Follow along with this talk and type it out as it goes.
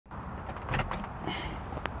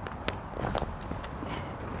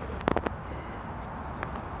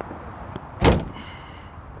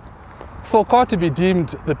for a car to be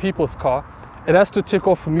deemed the people's car, it has to tick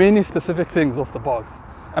off many specific things off the box.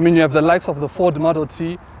 I mean, you have the likes of the Ford Model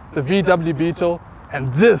T, the VW Beetle,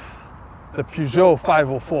 and this, the Peugeot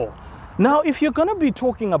 504. Now, if you're going to be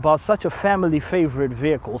talking about such a family favorite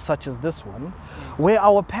vehicle, such as this one, where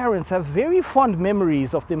our parents have very fond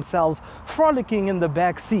memories of themselves frolicking in the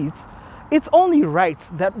back seats, it's only right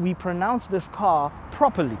that we pronounce this car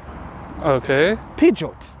properly. Okay.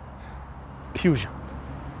 Peugeot. Peugeot.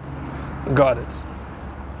 Got it.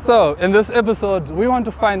 So, in this episode, we want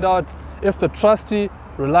to find out if the trusty,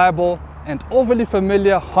 reliable, and overly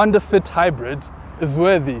familiar Honda Fit hybrid is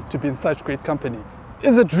worthy to be in such great company.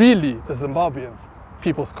 Is it really the Zimbabwean's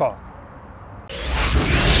people's car?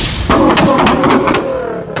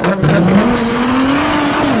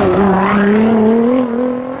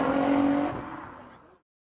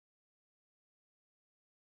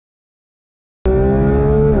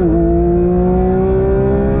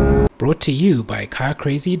 Brought to you by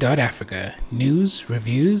CarCrazy.Africa, news,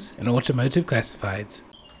 reviews, and automotive classifieds.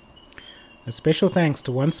 A special thanks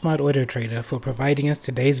to One Smart Auto Trader for providing us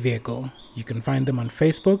today's vehicle. You can find them on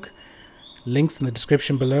Facebook, links in the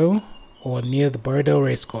description below, or near the Bordeaux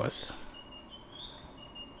Racecourse.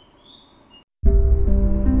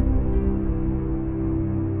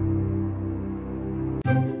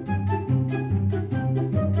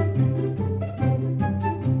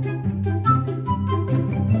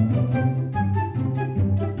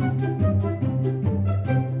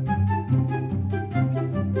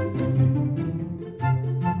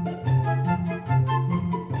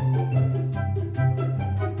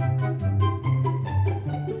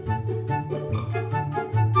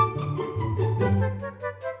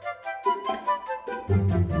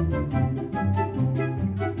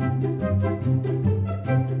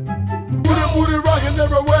 Booty rockin'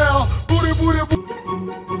 everywhere. Booty, booty, booty.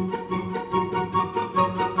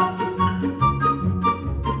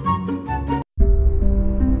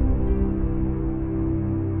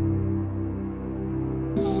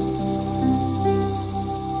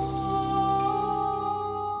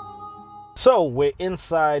 So we're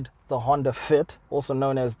inside the Honda Fit, also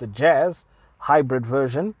known as the Jazz hybrid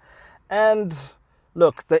version. And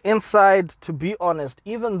look, the inside, to be honest,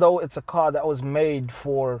 even though it's a car that was made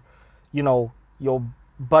for, you know, your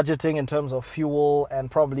budgeting in terms of fuel and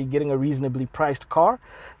probably getting a reasonably priced car,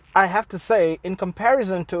 I have to say, in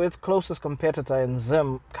comparison to its closest competitor in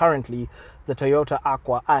Zim currently, the Toyota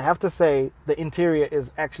Aqua, I have to say the interior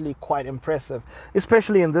is actually quite impressive,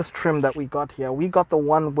 especially in this trim that we got here. We got the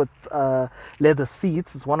one with leather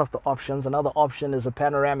seats. It's one of the options. Another option is a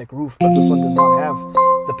panoramic roof, but this one does not have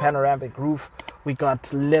the panoramic roof. We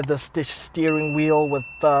got leather stitched steering wheel with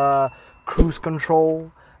cruise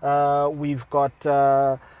control. We've got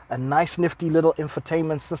a nice nifty little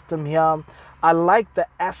infotainment system here. I like the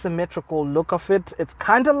asymmetrical look of it. It's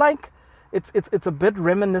kind of like, it's a bit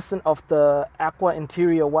reminiscent of the Aqua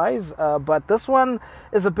interior wise, but this one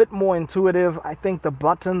is a bit more intuitive. I think the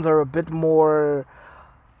buttons are a bit more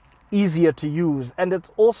easier to use, and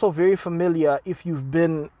it's also very familiar if you've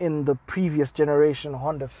been in the previous generation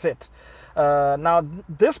Honda Fit. Now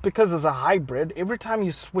this, because it's a hybrid, every time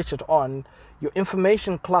you switch it on, your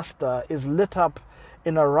information cluster is lit up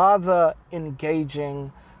in a rather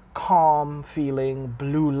engaging, calm feeling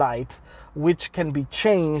blue light, which can be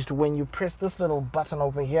changed when you press this little button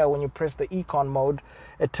over here. When you press the econ mode,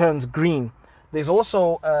 it turns green. There's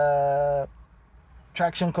also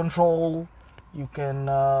traction control. You can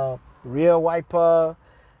rear wiper.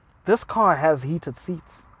 This car has heated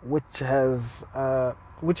seats, which is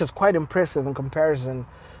quite impressive in comparison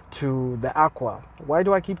to the Aqua. Why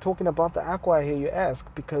do I keep talking about the Aqua here, you ask?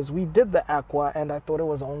 Because we did the Aqua and I thought it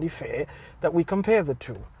was only fair that we compare the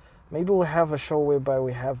two. Maybe we'll have a show whereby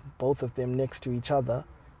we have both of them next to each other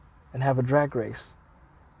and have a drag race.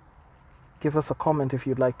 Give us a comment if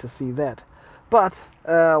you'd like to see that. But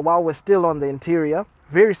while we're still on the interior,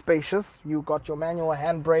 very spacious. You got your manual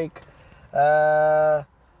handbrake,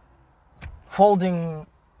 folding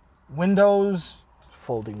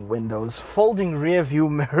rear view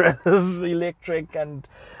mirrors, electric, and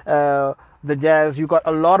the Jazz. You got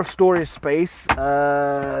a lot of storage space.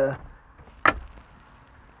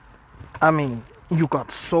 I mean, you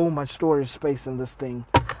got so much storage space in this thing.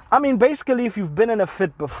 I mean, basically, if you've been in a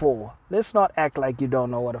Fit before, let's not act like you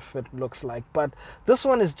don't know what a Fit looks like. But this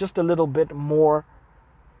one is just a little bit more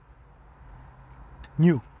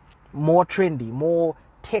new, more trendy, more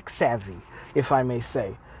tech savvy, if I may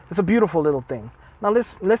say. It's a beautiful little thing. Now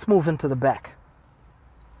let's move into the back.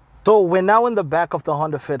 So we're now in the back of the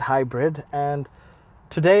Honda Fit hybrid, and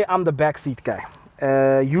today I'm the backseat guy.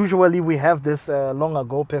 Usually we have this long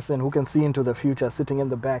ago person who can see into the future sitting in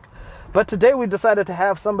the back. But today we decided to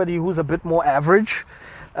have somebody who's a bit more average.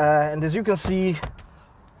 And as you can see,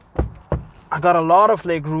 I got a lot of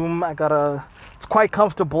leg room. It's quite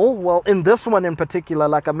comfortable. Well, in this one in particular,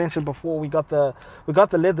 like I mentioned before, we got the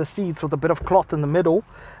leather seats with a bit of cloth in the middle.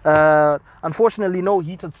 Unfortunately, no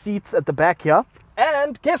heated seats at the back here.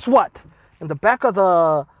 And guess what? In the back of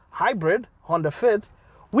the hybrid Honda Fit,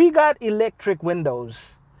 we got electric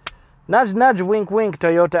windows. Nudge, nudge, wink, wink,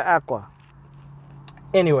 Toyota Aqua.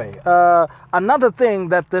 Anyway, another thing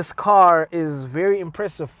that this car is very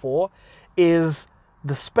impressive for is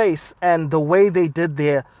the space and the way they did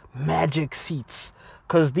their magic seats.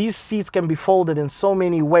 Because these seats can be folded in so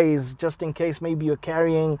many ways, just in case maybe you're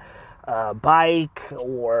carrying a bike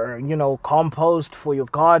or, you know, compost for your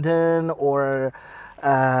garden or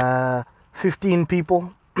 15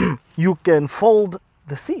 people. You can fold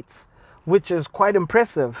the seats, which is quite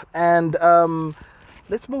impressive. And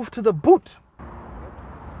let's move to the boot.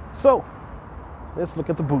 So let's look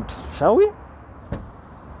at the boot, shall we?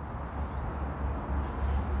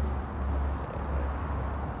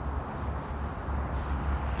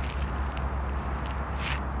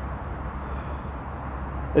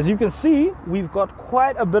 As you can see, we've got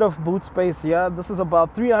quite a bit of boot space here. This is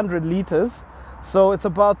about 300 liters. So it's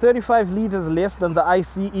about 35 liters less than the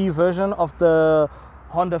ICE version of the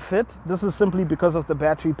Honda Fit. This is simply because of the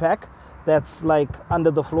battery pack that's like under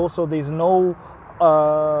the floor. So there's no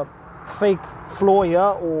fake floor here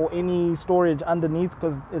or any storage underneath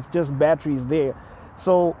because it's just batteries there.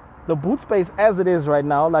 So the boot space as it is right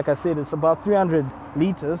now, like I said, it's about 300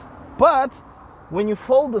 liters. But when you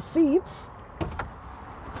fold the seats,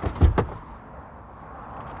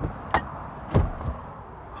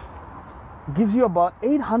 gives you about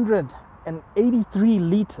 883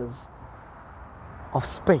 liters of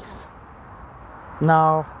space.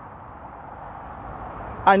 Now,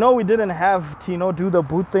 I know we didn't have Tino do the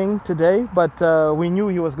boot thing today, but we knew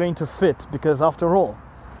he was going to fit because after all,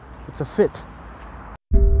 it's a Fit.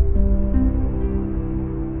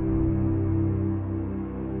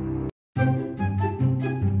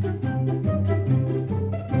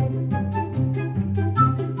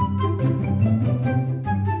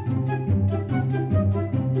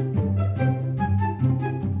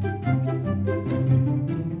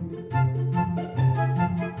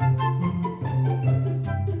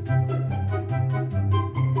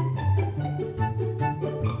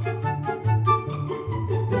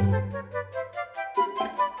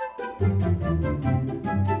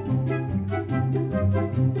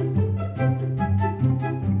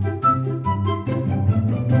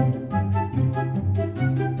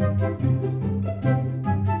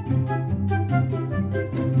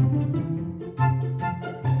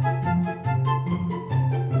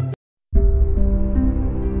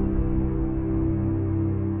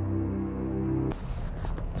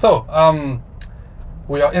 So,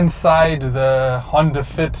 we are inside the Honda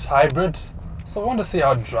Fit hybrid, so I want to see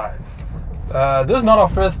how it drives. This is not our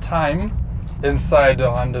first time inside the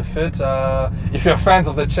Honda Fit. If you're fans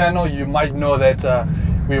of the channel, you might know that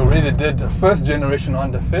we already did the first generation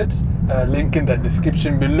Honda Fit, link in the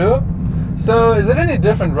description below. So, is it any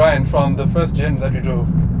different, Ryan, from the first gen that we drove?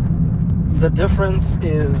 The difference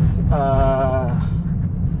is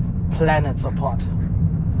planets apart.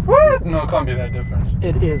 What? No, it can't be that different.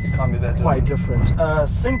 It is Can't be that quite different.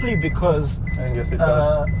 Simply because I guess it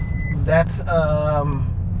does.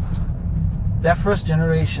 That first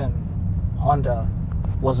generation Honda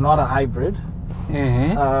was not a hybrid.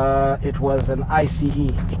 It was an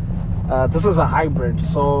ICE. This is a hybrid,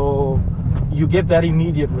 so you get that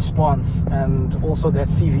immediate response and also that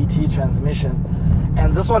CVT transmission.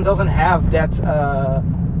 And this one doesn't have that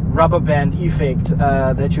rubber band effect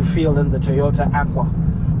that you feel in the Toyota Aqua.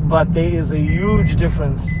 But there is a huge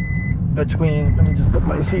difference between, let me just put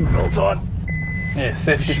my seatbelt on. Yeah,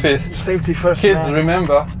 safety first. Safety first. Kids, man.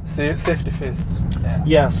 remember, safety first.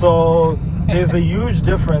 Yeah, so there's a huge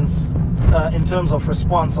difference in terms of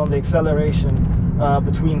response on the acceleration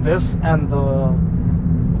between this and the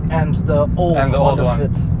old Honda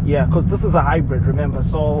Fit. Yeah, because this is a hybrid, remember.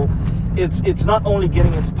 So it's not only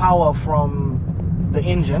getting its power from the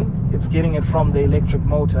engine, it's getting it from the electric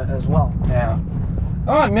motor as well. Yeah.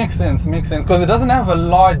 Oh, it makes sense, because it doesn't have a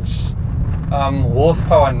large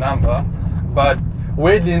horsepower number, but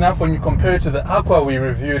weirdly enough, when you compare it to the Aqua we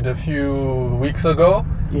reviewed a few weeks ago,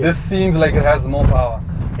 yes, this seems like it has more power.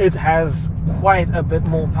 It has quite a bit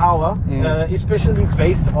more power, especially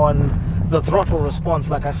based on the throttle response,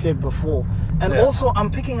 like I said before. And also, I'm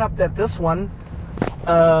picking up that this one,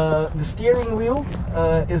 the steering wheel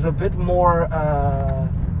is a bit more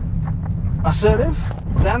assertive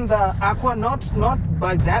than the Aqua, not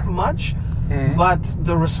by that much, but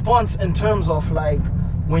the response in terms of like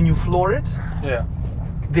when you floor it, Yeah.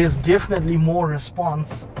 there's definitely more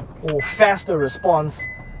response or faster response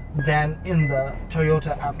than in the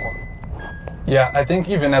Toyota Aqua. Yeah, I think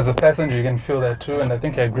even as a passenger you can feel that too, and I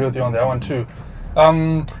think I agree with you on that one too.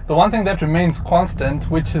 The one thing that remains constant,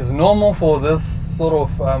 which is normal for this sort of,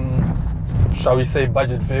 shall we say,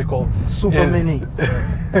 budget vehicle, Super mini.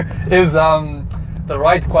 is the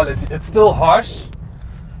ride quality. It's still harsh.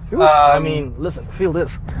 I mean, listen, feel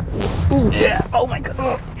this. Ooh, yeah. Oh my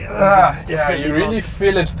goodness. Yeah, you really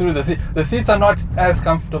feel it through the seat. The seats are not as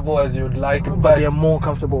comfortable as you'd like, but they're more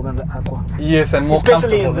comfortable than the Aqua. Yes, and more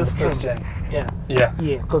especially comfortable in this than the trim. first gen. Yeah,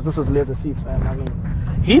 Yeah. because this is leather seats, man. I mean,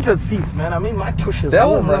 heated seats, man. I mean, my tush is That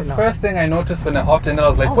warm was the right now. first thing I noticed when I hopped in. I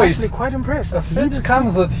was like, I was wait, actually quite impressed. the fit Heated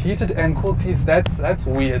comes seats. with heated and cooled seats. That's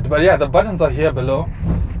weird. But yeah, the buttons are here below,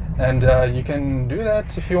 and you can do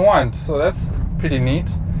that if you want. So that's pretty neat.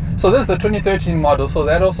 So this is the 2013 model. So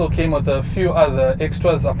that also came with a few other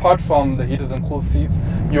extras apart from the heated and cooled seats.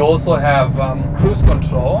 You also have cruise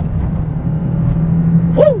control.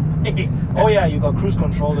 Woo! Oh yeah, you got cruise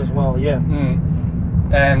control as well. Yeah.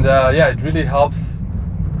 And yeah, it really helps,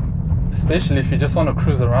 especially if you just want to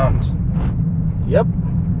cruise around. Yep.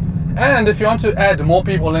 And if you want to add more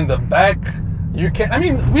people in the back, you can. I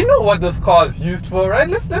mean, we know what this car is used for, right?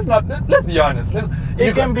 Let's be honest.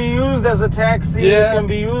 It can be used as a taxi. Yeah. It can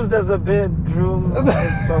be used as a bedroom.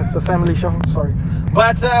 So it's a family show. Sorry,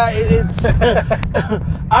 but it's.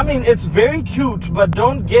 I mean, it's very cute, but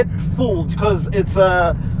don't get fooled because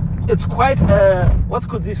it's quite what's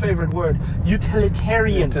Kudzi's favorite word?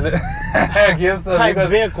 Utilitarian Yes, type because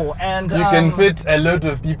vehicle, and you can fit a lot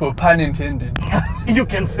of people, pun intended. you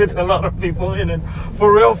can fit a lot of people in it,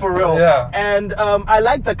 for real. Yeah. And I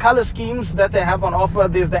like the color schemes that they have on offer.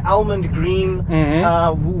 There's the almond green.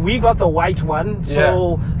 We got the white one.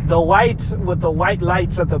 So the white with the white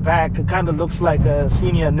lights at the back, it kind of looks like a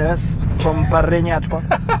senior nurse from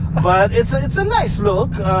Parenyatwa. But it's a nice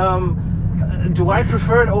look. Do I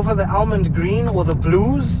prefer it over the almond green or the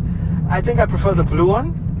blues? I think I prefer the blue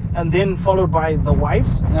one, and then followed by the white.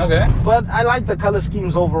 Okay. But I like the color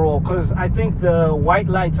schemes overall because I think the white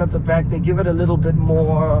lights at the back, they give it a little bit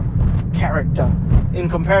more character in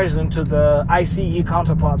comparison to the ICE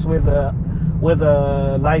counterparts where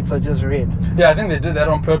the lights are just red. Yeah, I think they did that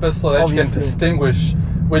on purpose so that you Obviously. can distinguish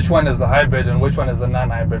which one is the hybrid and which one is the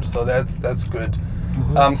non-hybrid. So that's good.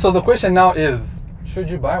 So the question now is, should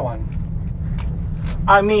you buy one?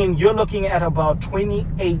 I mean, you're looking at about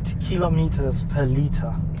 28 kilometers per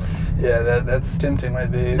liter. Yeah, that's tempting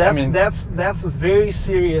right there. That's I mean, that's very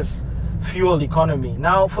serious fuel economy.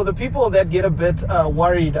 Now, for the people that get a bit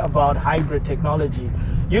worried about hybrid technology,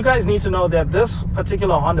 you guys need to know that this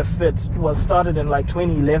particular Honda Fit was started in like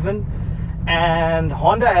 2011, and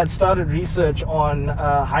Honda had started research on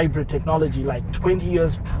hybrid technology like 20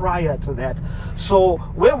 years prior to that. So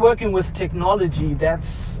we're working with technology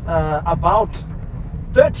that's about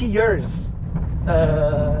 30 years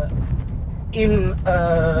in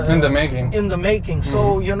the making. In the making.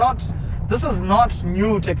 So you're not. This is not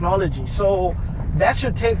new technology. So that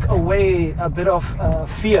should take away a bit of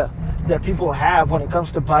fear that people have when it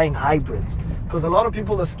comes to buying hybrids. Because a lot of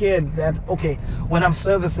people are scared that, okay, when I'm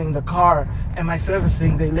servicing the car, am I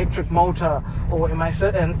servicing the electric motor or am I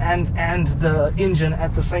and the engine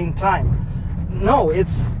at the same time? No,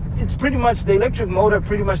 it's pretty much the electric motor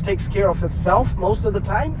pretty much takes care of itself most of the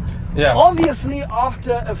time. Yeah. Obviously,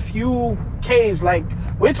 after a few Ks, like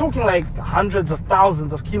we're talking like hundreds of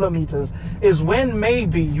thousands of kilometers, is when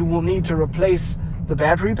maybe you will need to replace the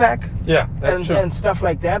battery pack. Yeah, that's true. And stuff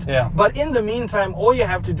like that. Yeah. But in the meantime, all you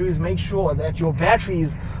have to do is make sure that your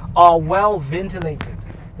batteries are well ventilated.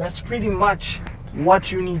 That's pretty much what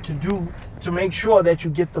you need to do to make sure that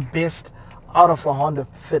you get the best out of a Honda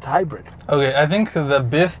Fit hybrid. Okay, I think the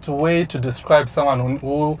best way to describe someone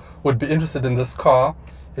who would be interested in this car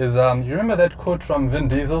is, you remember that quote from Vin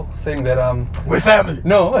Diesel saying that, We're family.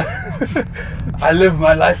 no, I live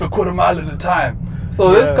my life a quarter mile at a time.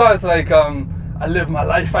 So this car is like, I live my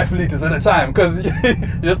life 5 liters at a time, because you're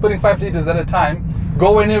just putting 5 liters at a time.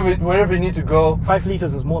 Go wherever you need to go. 5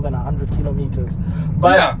 liters is more than 100 kilometers.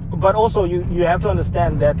 But Yeah. but also you have to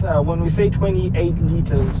understand that when we say 28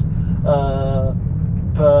 liters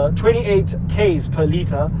per 28 Ks per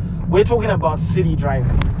liter, we're talking about city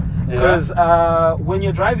driving. Because when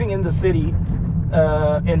you're driving in the city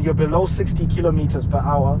and you're below 60 kilometers per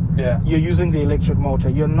hour, you're using the electric motor.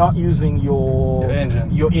 You're not using your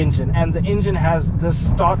engine. And the engine has this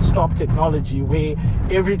start-stop technology where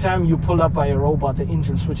every time you pull up by a robot, the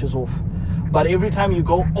engine switches off. But every time you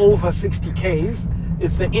go over 60 Ks,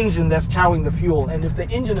 it's the engine that's chowing the fuel. And if the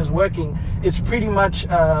engine is working, it's pretty much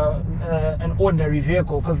an ordinary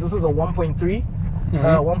vehicle, because this is a 1.3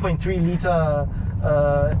 liter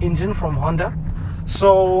engine from Honda.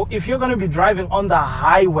 So if you're going to be driving on the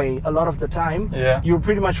highway a lot of the time, you'll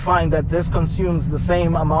pretty much find that this consumes the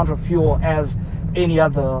same amount of fuel as any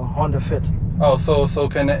other Honda Fit. Oh, so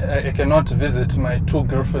I cannot visit my two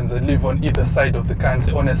girlfriends that live on either side of the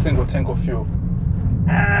country on a single tank of fuel?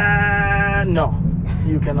 No,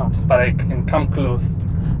 you cannot. But I can come close.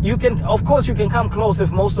 You can, of course, you can come close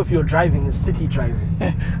if most of your driving is city driving.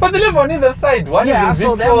 But they live on either side. One is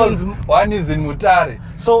in Big Falls, one is in Mutare.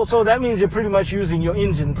 So that means you're pretty much using your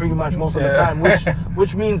engine pretty much most of the time,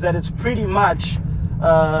 which means that it's pretty much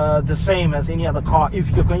the same as any other car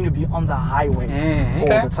if you're going to be on the highway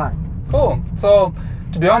all the time. Cool. So,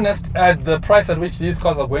 to be honest, at the price at which these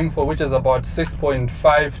cars are going for, which is about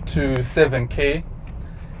 6.5 to 7K,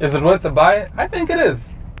 is it worth the buy? I think it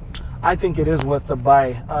is. I think it is worth the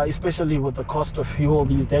buy, especially with the cost of fuel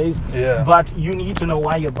these days. Yeah. But you need to know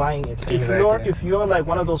why you're buying it. Exactly. If you're like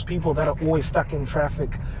one of those people that are always stuck in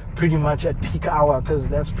traffic pretty much at peak hour, because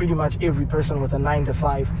that's pretty much every person with a 9 to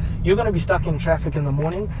 5, you're going to be stuck in traffic in the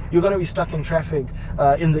morning. You're going to be stuck in traffic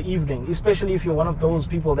in the evening, especially if you're one of those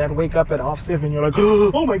people that wake up at 7:30. You're like,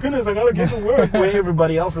 oh my goodness, I got to get to work, where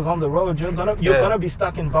everybody else is on the road. You're gonna be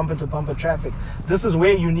stuck in bumper to bumper traffic. This is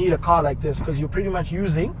where you need a car like this, because you're pretty much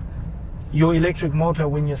using your electric motor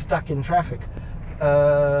when you're stuck in traffic.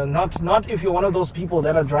 Not if you're one of those people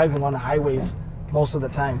that are driving on highways most of the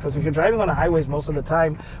time, because if you're driving on the highways most of the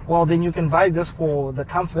time, well, then you can buy this for the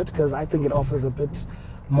comfort, because I think it offers a bit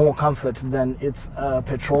more comfort than its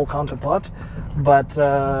petrol counterpart. But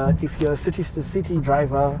if you're a city to city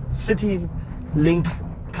driver, city link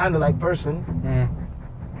kind of like person,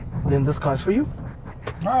 then this car's for you.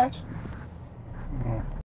 All right.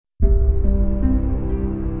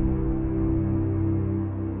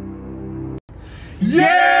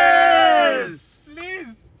 Yes!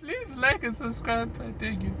 Please like and subscribe. I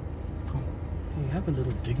beg you. You have a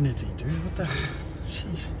little dignity, dude. What the hell?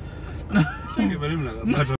 Sheesh.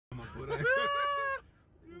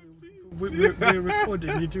 We're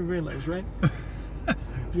recording, you do realize, right?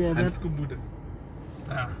 Yeah, that's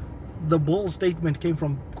the bold statement came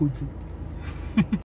from Kuti.